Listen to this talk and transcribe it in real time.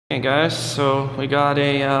Hey guys, so we got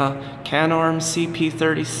a Canarm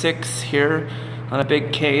CP36 here on a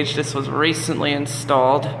big cage. This was recently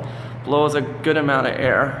installed. Blows a good amount of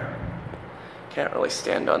air. Can't really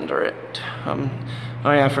stand under it. Oh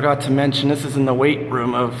yeah, I forgot to mention this is in the weight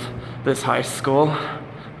room of this high school.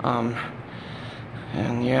 And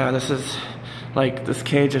yeah, this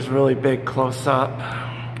cage is really big close up.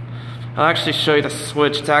 I'll actually show you the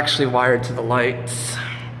switch. It's actually wired to the lights.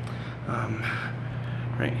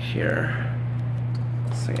 Right here.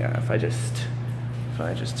 So yeah, if I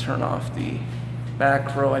just turn off the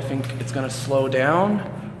back row, I think it's gonna slow down.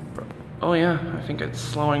 Oh yeah, I think it's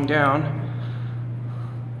slowing down.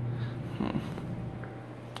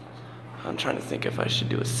 I'm trying to think if I should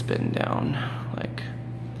do a spin down, like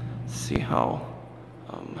see how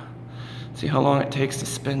long it takes to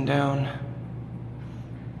spin down.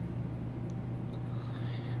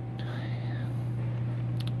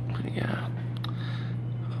 Yeah.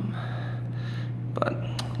 But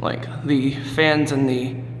like the fans in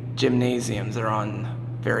the gymnasiums are on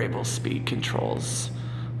variable speed controls,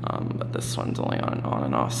 but this one's only on an on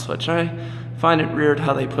and off switch. I find it weird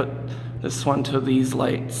how they put this one to these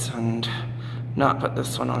lights and not put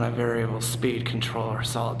this one on a variable speed control or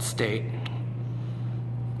solid state.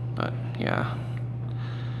 But yeah,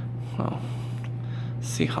 well,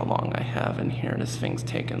 see how long I have in here. This thing's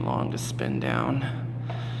taking long to spin down,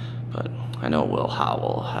 but I know Will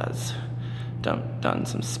Howell has done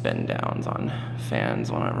some spin downs on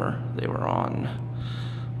fans whenever they were on.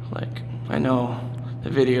 Like, I know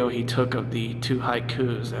the video he took of the two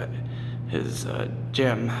haikus at his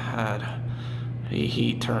gym had,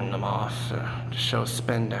 he turned them off to show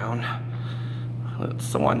spin down.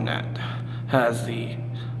 It's the one that has the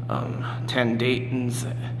 10 Daytons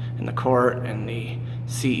in the court and the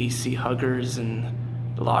CEC huggers in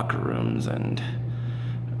the locker rooms and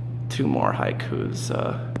 2 more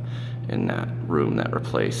haikus in that room that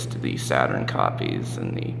replaced the Saturn copies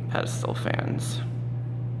and the pedestal fans.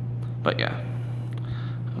 But yeah.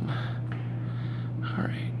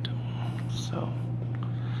 Alright, so.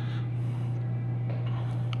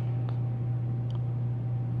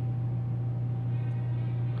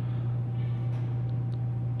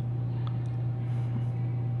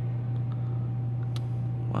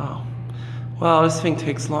 Wow. Wow, this thing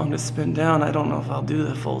takes long to spin down. I don't know if I'll do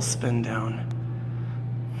the full spin down.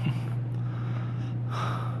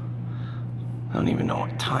 I don't even know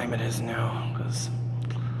what time it is now, because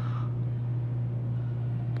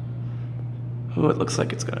it looks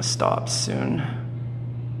like it's gonna stop soon.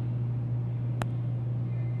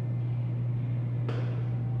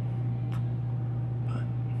 But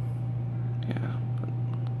yeah.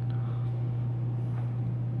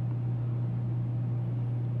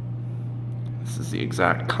 This is the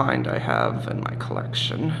exact kind I have in my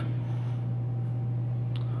collection.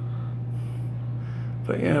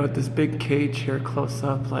 But yeah, with this big cage here close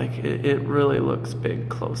up, like it really looks big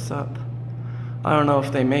close up. I don't know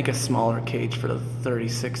if they make a smaller cage for the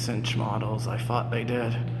 36-inch models. I thought they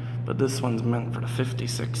did, but this one's meant for the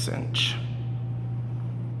 56-inch.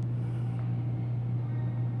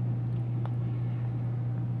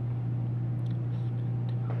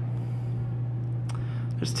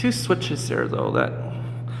 There's 2 switches there though, that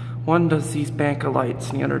one does these bank of lights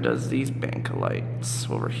and the other does these bank of lights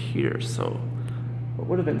over here. So it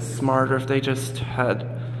would have been smarter if they just had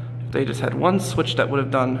one switch that would have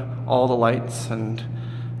done all the lights and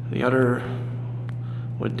the other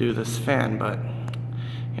would do this fan. But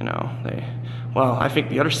you know, well, I think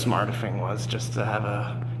the other smarter thing was just to have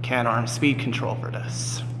a Canarm speed control for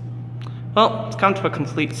this. Well, it's come to a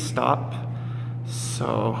complete stop,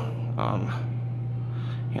 so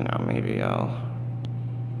you know, maybe I'll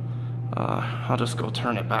just go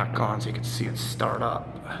turn it back on so you can see it start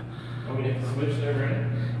up. Oh, we have the switch there,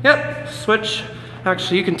 right? Yep, switch.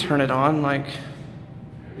 Actually, you can turn it on, like. There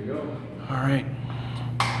we go. All right.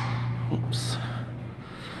 Oops.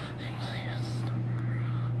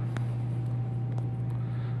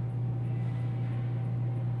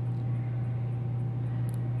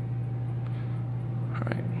 All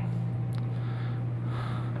right.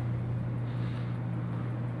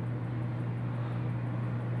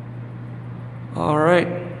 All right.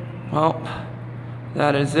 Well,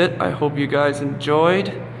 that is it. I hope you guys enjoyed,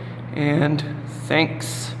 and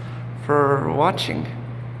thanks for watching.